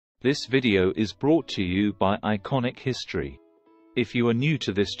This video is brought to you by Iconic History. If you are new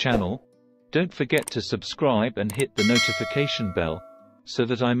to this channel, don't forget to subscribe and hit the notification bell, so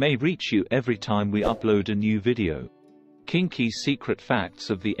that I may reach you every time we upload a new video. Kinky secret facts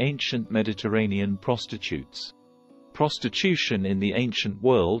of the ancient Mediterranean prostitutes. Prostitution in the ancient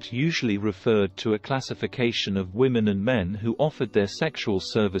world usually referred to a classification of women and men who offered their sexual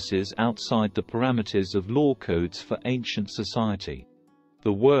services outside the parameters of law codes for ancient society.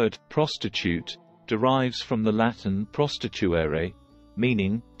 The word prostitute derives from the Latin prostituere,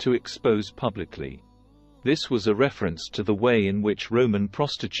 meaning to expose publicly. This was a reference to the way in which Roman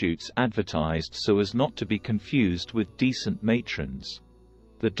prostitutes advertised so as not to be confused with decent matrons.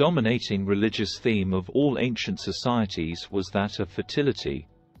 The dominating religious theme of all ancient societies was that of fertility,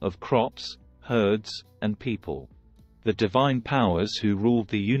 of crops, herds, and people. The divine powers who ruled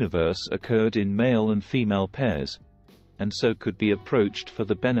the universe occurred in male and female pairs, and so could be approached for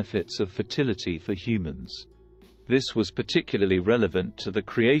the benefits of fertility for humans. This was particularly relevant to the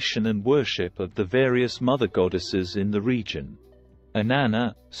creation and worship of the various mother goddesses in the region.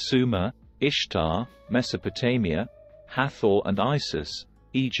 Inanna, Suma, Ishtar, Mesopotamia, Hathor and Isis,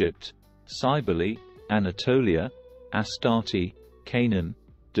 Egypt, Cybele, Anatolia, Astarte, Canaan,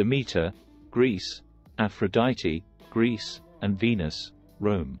 Demeter, Greece, Aphrodite, Greece, and Venus,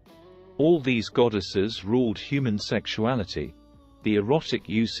 Rome. All these goddesses ruled human sexuality, the erotic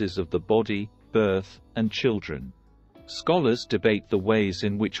uses of the body, birth, and children. Scholars debate the ways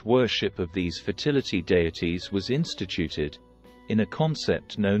in which worship of these fertility deities was instituted, in a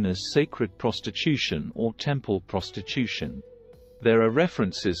concept known as sacred prostitution or temple prostitution. There are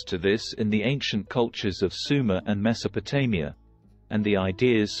references to this in the ancient cultures of Sumer and Mesopotamia, and the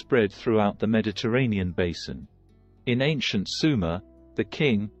ideas spread throughout the Mediterranean basin. In ancient Sumer, the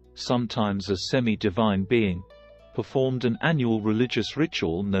king, sometimes a semi-divine being, performed an annual religious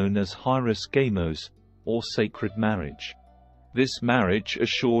ritual known as hieros gamos, or sacred marriage. This marriage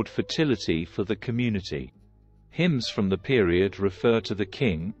assured fertility for the community. Hymns from the period refer to the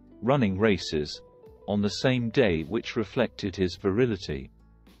king running races on the same day, which reflected his virility.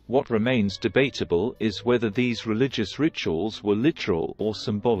 What remains debatable is whether these religious rituals were literal or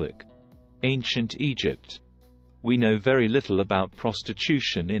symbolic. Ancient Egypt. We know very little about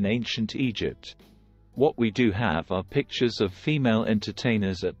prostitution in ancient Egypt. What we do have are pictures of female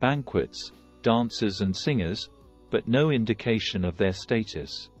entertainers at banquets, dancers and singers, but no indication of their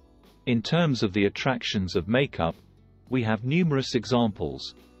status. In terms of the attractions of makeup, we have numerous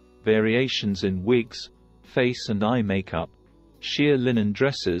examples: variations in wigs, face and eye makeup, sheer linen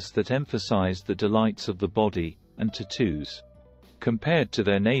dresses that emphasize the delights of the body, and tattoos. Compared to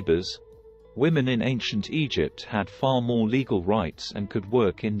their neighbors, women in ancient Egypt had far more legal rights and could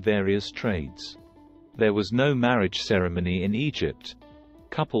work in various trades. There was no marriage ceremony in Egypt.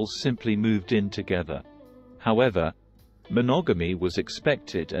 Couples simply moved in together. However, monogamy was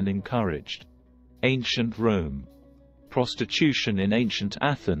expected and encouraged. Ancient Rome. Prostitution in ancient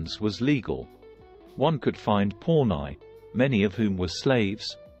Athens was legal. One could find porni, many of whom were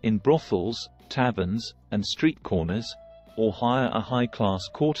slaves, in brothels, taverns, and street corners, or hire a high-class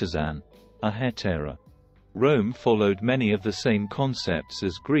courtesan, a hetera. Rome followed many of the same concepts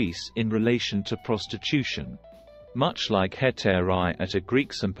as Greece in relation to prostitution. Much like heterae at a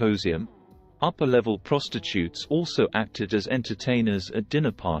Greek symposium, upper-level prostitutes also acted as entertainers at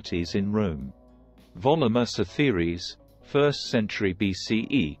dinner parties in Rome. Voluma Cytheres, 1st century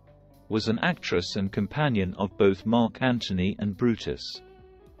BCE, was an actress and companion of both Mark Antony and Brutus.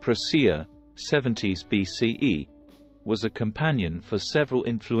 Procea, 70s BCE, was a companion for several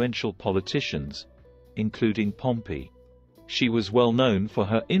influential politicians, including Pompey. She was well known for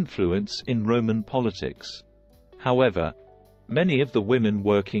her influence in Roman politics. However, many of the women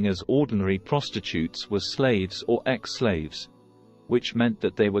working as ordinary prostitutes were slaves or ex-slaves, which meant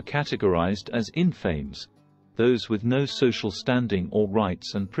that they were categorized as infames, those with no social standing or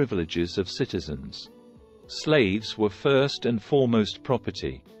rights and privileges of citizens. Slaves were first and foremost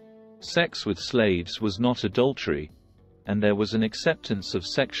property. Sex with slaves was not adultery, and there was an acceptance of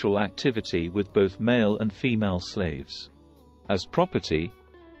sexual activity with both male and female slaves. As property,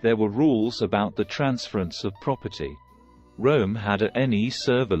 there were rules about the transference of property. Rome had a ne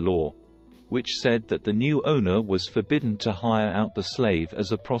serva law, which said that the new owner was forbidden to hire out the slave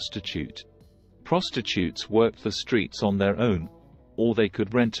as a prostitute. Prostitutes worked the streets on their own, or they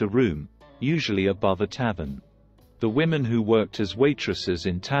could rent a room, usually above a tavern. The women who worked as waitresses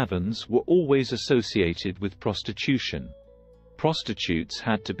in taverns were always associated with prostitution. Prostitutes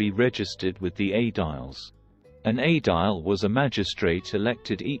had to be registered with the aediles. An aedile was a magistrate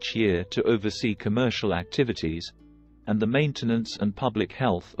elected each year to oversee commercial activities, and the maintenance and public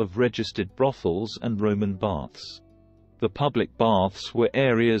health of registered brothels and Roman baths. The public baths were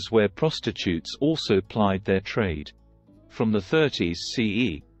areas where prostitutes also plied their trade. From the 30s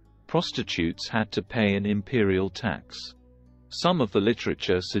CE, prostitutes had to pay an imperial tax. Some of the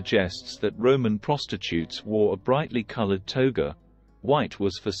literature suggests that Roman prostitutes wore a brightly colored toga. White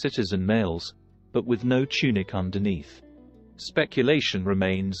was for citizen males, but with no tunic underneath. Speculation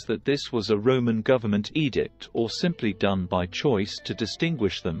remains that this was a Roman government edict or simply done by choice to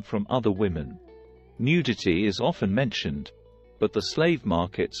distinguish them from other women. Nudity is often mentioned, but the slave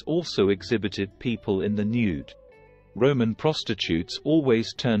markets also exhibited people in the nude. Roman prostitutes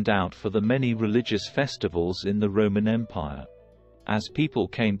always turned out for the many religious festivals in the Roman Empire. As people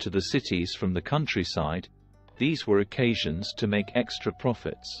came to the cities from the countryside, these were occasions to make extra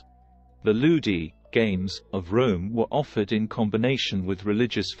profits. The ludi, games, of Rome were offered in combination with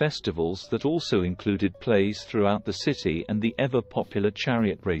religious festivals that also included plays throughout the city and the ever-popular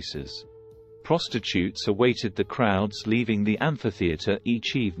chariot races. Prostitutes awaited the crowds leaving the amphitheater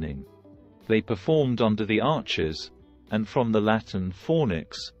each evening. They performed under the arches, and from the Latin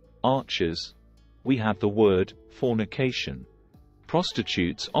fornix, arches, we have the word fornication.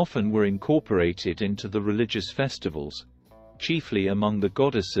 Prostitutes often were incorporated into the religious festivals, chiefly among the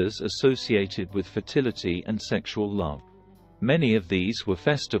goddesses associated with fertility and sexual love. Many of these were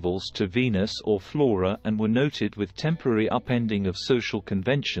festivals to Venus or Flora and were noted with temporary upending of social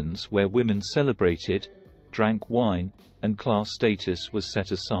conventions where women celebrated, drank wine, and class status was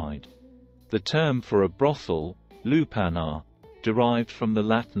set aside. The term for a brothel, lupanar, derived from the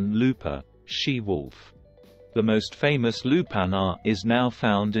Latin lupa, she-wolf. The most famous lupanar is now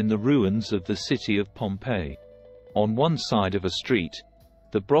found in the ruins of the city of Pompeii. On one side of a street,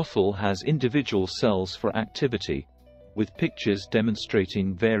 the brothel has individual cells for activity, with pictures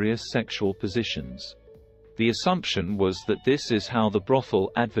demonstrating various sexual positions. The assumption was that this is how the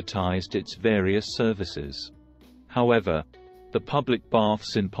brothel advertised its various services. However, the public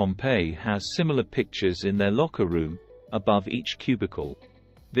baths in Pompeii has similar pictures in their locker room, above each cubicle.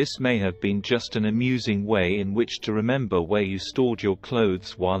 This may have been just an amusing way in which to remember where you stored your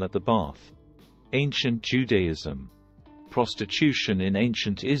clothes while at the bath. Ancient Judaism. Prostitution in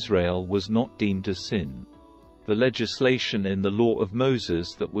ancient Israel was not deemed a sin. The legislation in the Law of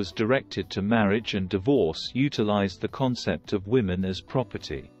Moses that was directed to marriage and divorce utilized the concept of women as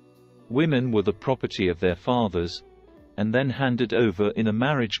property. Women were the property of their fathers, and then handed over in a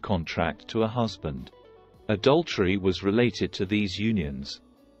marriage contract to a husband. Adultery was related to these unions.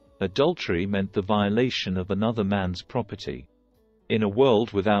 Adultery meant the violation of another man's property. In a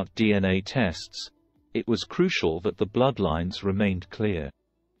world without DNA tests, it was crucial that the bloodlines remained clear.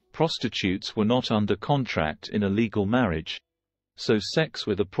 Prostitutes were not under contract in a legal marriage, so sex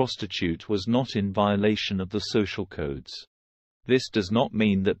with a prostitute was not in violation of the social codes. This does not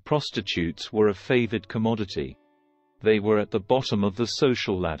mean that prostitutes were a favored commodity. They were at the bottom of the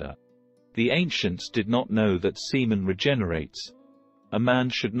social ladder. The ancients did not know that semen regenerates. A man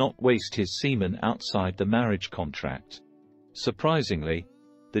should not waste his semen outside the marriage contract. Surprisingly,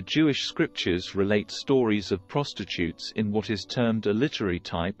 the Jewish scriptures relate stories of prostitutes in what is termed a literary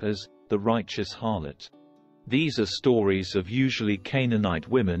type as the righteous harlot. These are stories of usually Canaanite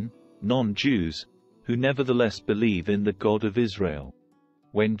women, non-Jews, who nevertheless believe in the God of Israel.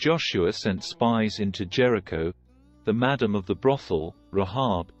 When Joshua sent spies into Jericho, the madam of the brothel,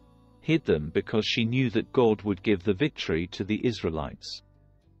 Rahab, hid them because she knew that God would give the victory to the Israelites.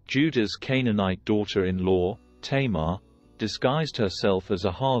 Judah's Canaanite daughter-in-law, Tamar, disguised herself as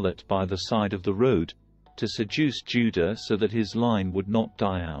a harlot by the side of the road, to seduce Judah so that his line would not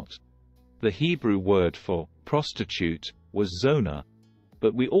die out. The Hebrew word for prostitute was zonah,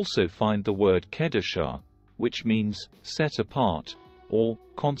 but we also find the word kedoshah, which means set apart, or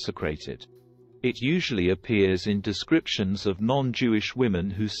consecrated. It usually appears in descriptions of non-Jewish women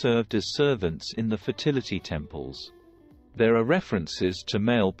who served as servants in the fertility temples. There are references to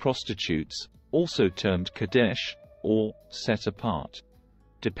male prostitutes, also termed kadesh, or set apart.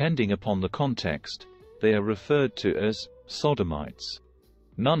 Depending upon the context, they are referred to as sodomites.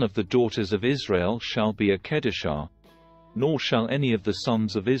 None of the daughters of Israel shall be a kedoshah, nor shall any of the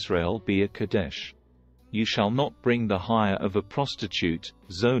sons of Israel be a kadesh. You shall not bring the hire of a prostitute,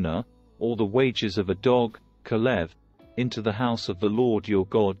 zonah, or the wages of a dog, kalev, into the house of the Lord your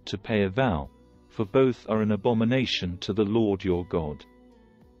God to pay a vow, for both are an abomination to the Lord your God.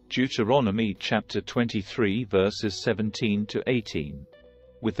 Deuteronomy chapter 23 verses 17 to 18.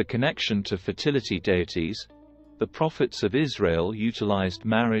 With the connection to fertility deities, the prophets of Israel utilized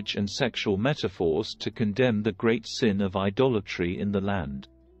marriage and sexual metaphors to condemn the great sin of idolatry in the land.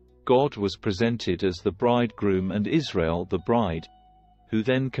 God was presented as the bridegroom and Israel the bride, who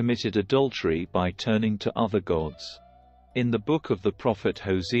then committed adultery by turning to other gods. In the book of the prophet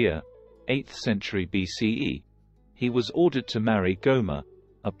Hosea, 8th century BCE, he was ordered to marry Gomer,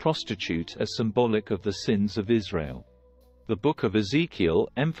 a prostitute, as symbolic of the sins of Israel. The book of Ezekiel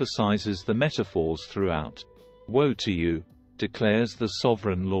emphasizes the metaphors throughout. "Woe to you," declares the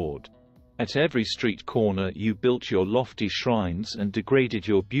sovereign Lord. "At every street corner you built your lofty shrines and degraded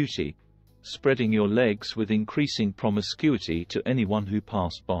your beauty, spreading your legs with increasing promiscuity to anyone who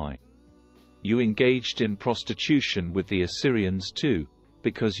passed by. You engaged in prostitution with the Assyrians too,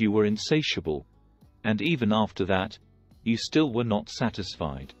 because you were insatiable. And even after that, you still were not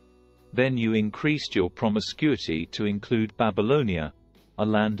satisfied. Then you increased your promiscuity to include Babylonia, a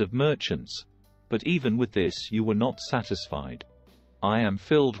land of merchants, but even with this you were not satisfied. I am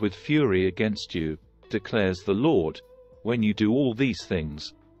filled with fury against you, declares the Lord, when you do all these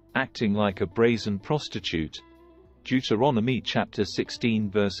things, acting like a brazen prostitute." Deuteronomy chapter 16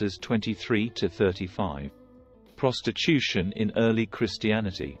 verses 23 to 35. Prostitution in early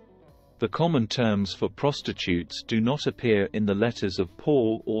Christianity. The common terms for prostitutes do not appear in the letters of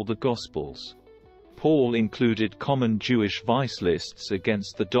Paul or the Gospels. Paul included common Jewish vice lists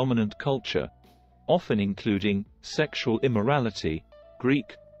against the dominant culture, often including sexual immorality,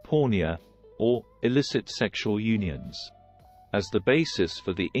 Greek porneia, or illicit sexual unions. As the basis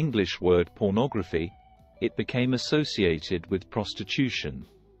for the English word pornography, it became associated with prostitution.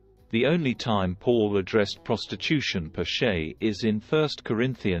 The only time Paul addressed prostitution per se is in 1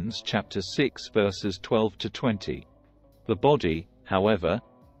 Corinthians chapter 6 verses 12 to 20. The body, however,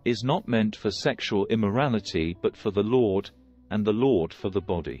 is not meant for sexual immorality but for the Lord, and the Lord for the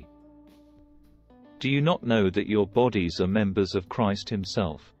body. Do you not know that your bodies are members of Christ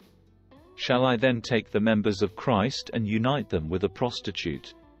himself? Shall I then take the members of Christ and unite them with a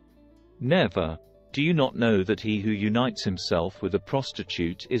prostitute? Never. Do you not know that he who unites himself with a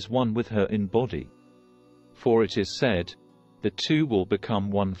prostitute is one with her in body? For it is said, "The two will become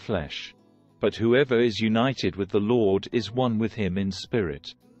one flesh." But whoever is united with the Lord is one with him in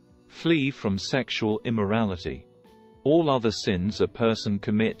spirit. Flee from sexual immorality. All other sins a person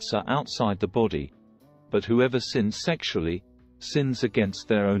commits are outside the body, but whoever sins sexually, sins against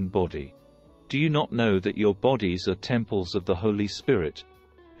their own body. Do you not know that your bodies are temples of the Holy Spirit,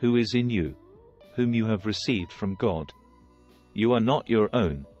 who is in you, whom you have received from God? You are not your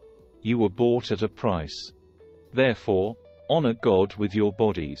own. You were bought at a price. Therefore, honor God with your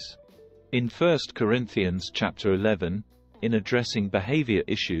bodies. In 1 Corinthians chapter 11, in addressing behavior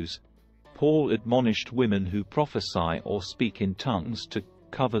issues, Paul admonished women who prophesy or speak in tongues to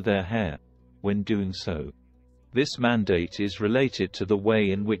cover their hair when doing so. This mandate is related to the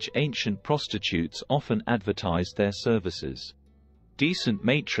way in which ancient prostitutes often advertised their services. Decent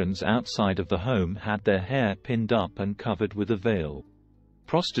matrons outside of the home had their hair pinned up and covered with a veil.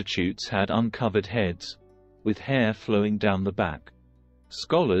 Prostitutes had uncovered heads, with hair flowing down the back.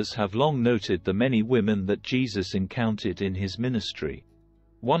 Scholars have long noted the many women that Jesus encountered in his ministry.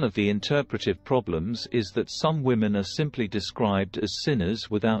 One of the interpretive problems is that some women are simply described as sinners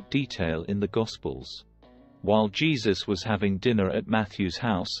without detail in the Gospels. While Jesus was having dinner at Matthew's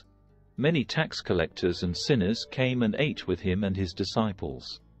house, many tax collectors and sinners came and ate with him and his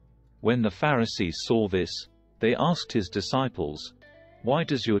disciples. When the Pharisees saw this, they asked his disciples, "Why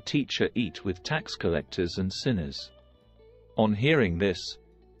does your teacher eat with tax collectors and sinners?" On hearing this,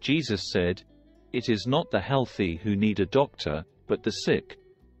 Jesus said, "It is not the healthy who need a doctor, but the sick."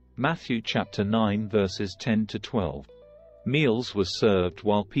 Matthew chapter 9 verses 10 to 12. Meals were served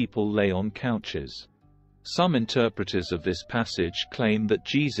while people lay on couches. Some interpreters of this passage claim that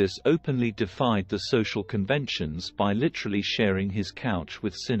Jesus openly defied the social conventions by literally sharing his couch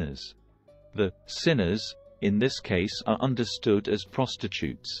with sinners. The sinners, in this case, are understood as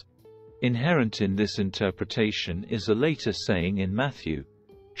prostitutes. Inherent in this interpretation is a later saying in Matthew,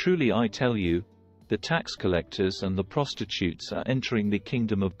 "Truly I tell you, the tax collectors and the prostitutes are entering the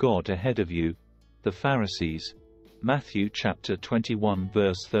kingdom of God ahead of you, the Pharisees." Matthew chapter 21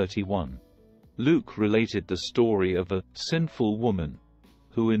 verse 31. Luke related the story of a sinful woman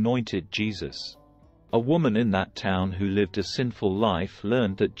who anointed Jesus. A woman in that town who lived a sinful life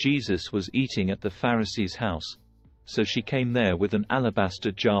learned that Jesus was eating at the Pharisee's house, so she came there with an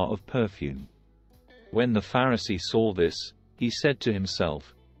alabaster jar of perfume. When the Pharisee saw this, he said to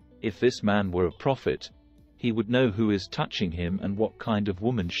himself, "If this man were a prophet, he would know who is touching him and what kind of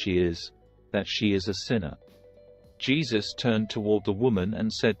woman she is, that she is a sinner." Jesus turned toward the woman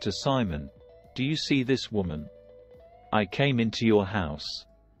and said to Simon, "Do you see this woman? I came into your house.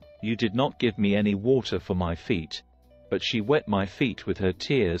 You did not give me any water for my feet, but she wet my feet with her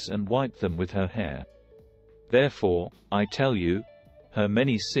tears and wiped them with her hair. Therefore, I tell you, her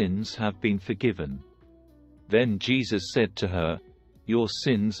many sins have been forgiven." Then Jesus said to her, "Your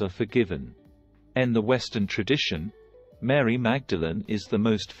sins are forgiven." In the Western tradition, Mary Magdalene is the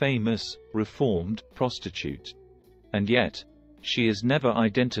most famous, reformed prostitute. And yet, she is never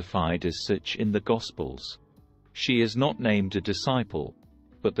identified as such in the Gospels. She is not named a disciple,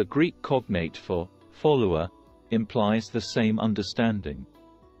 but the Greek cognate for follower implies the same understanding.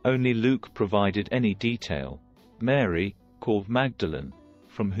 Only Luke provided any detail. Mary, called Magdalene,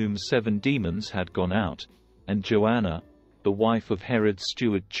 from whom 7 demons had gone out, and Joanna, the wife of Herod's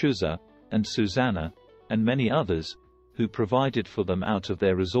steward Chuza, and Susanna, and many others, who provided for them out of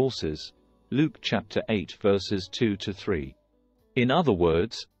their resources. Luke chapter 8 verses 2-3. In other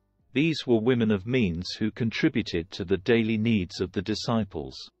words, these were women of means who contributed to the daily needs of the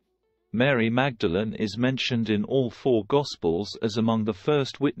disciples. Mary Magdalene is mentioned in all 4 Gospels as among the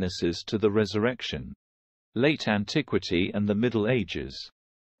first witnesses to the resurrection. Late Antiquity and the Middle Ages.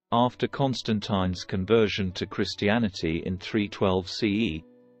 After Constantine's conversion to Christianity in 312 CE,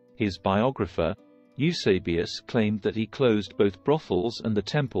 his biographer, Eusebius, claimed that he closed both brothels and the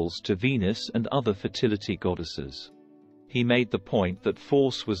temples to Venus and other fertility goddesses. He made the point that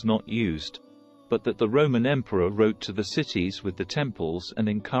force was not used, but that the Roman emperor wrote to the cities with the temples and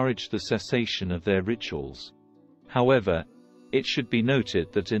encouraged the cessation of their rituals. However, it should be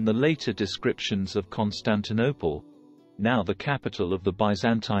noted that in the later descriptions of Constantinople, now the capital of the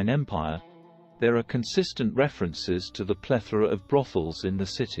Byzantine Empire, there are consistent references to the plethora of brothels in the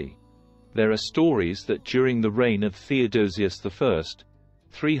city. There are stories that during the reign of Theodosius I,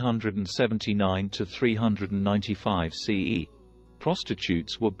 379 to 395 CE,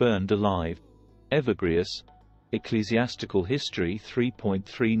 prostitutes were burned alive. Evagrius, Ecclesiastical History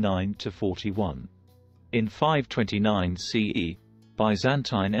 3.39-41. In 529 CE,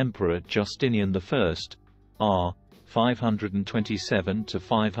 Byzantine Emperor Justinian I, r. 527 to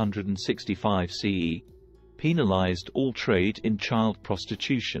 565 CE, penalized all trade in child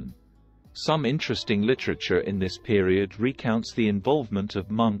prostitution. Some interesting literature in this period recounts the involvement of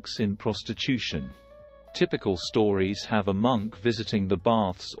monks in prostitution. Typical stories have a monk visiting the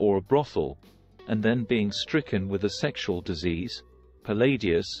baths or a brothel, and then being stricken with a sexual disease.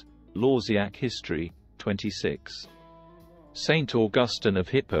 Palladius, Lausiac History, 26. Saint Augustine of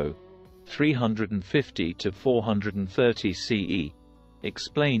Hippo, 350 to 430 CE,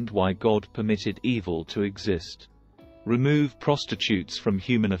 explained why God permitted evil to exist. Remove prostitutes from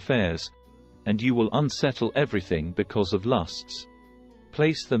human affairs, and you will unsettle everything because of lusts.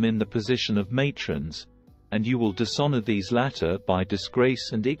 Place them in the position of matrons, and you will dishonor these latter by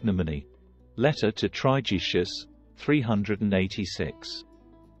disgrace and ignominy. Letter to Trigetius, 386.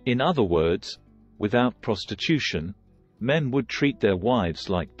 In other words, without prostitution, men would treat their wives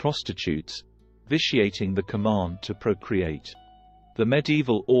like prostitutes, vitiating the command to procreate. The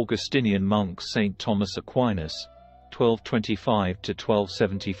medieval Augustinian monk St. Thomas Aquinas,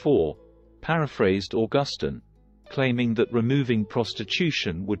 1225–1274, paraphrased Augustine, claiming that removing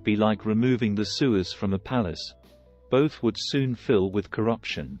prostitution would be like removing the sewers from a palace. Both would soon fill with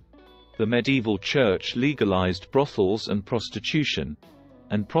corruption. The medieval church legalized brothels and prostitution,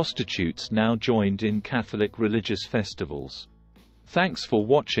 and prostitutes now joined in Catholic religious festivals. Thanks for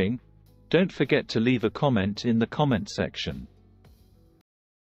watching. Don't forget to leave a comment in the comment section.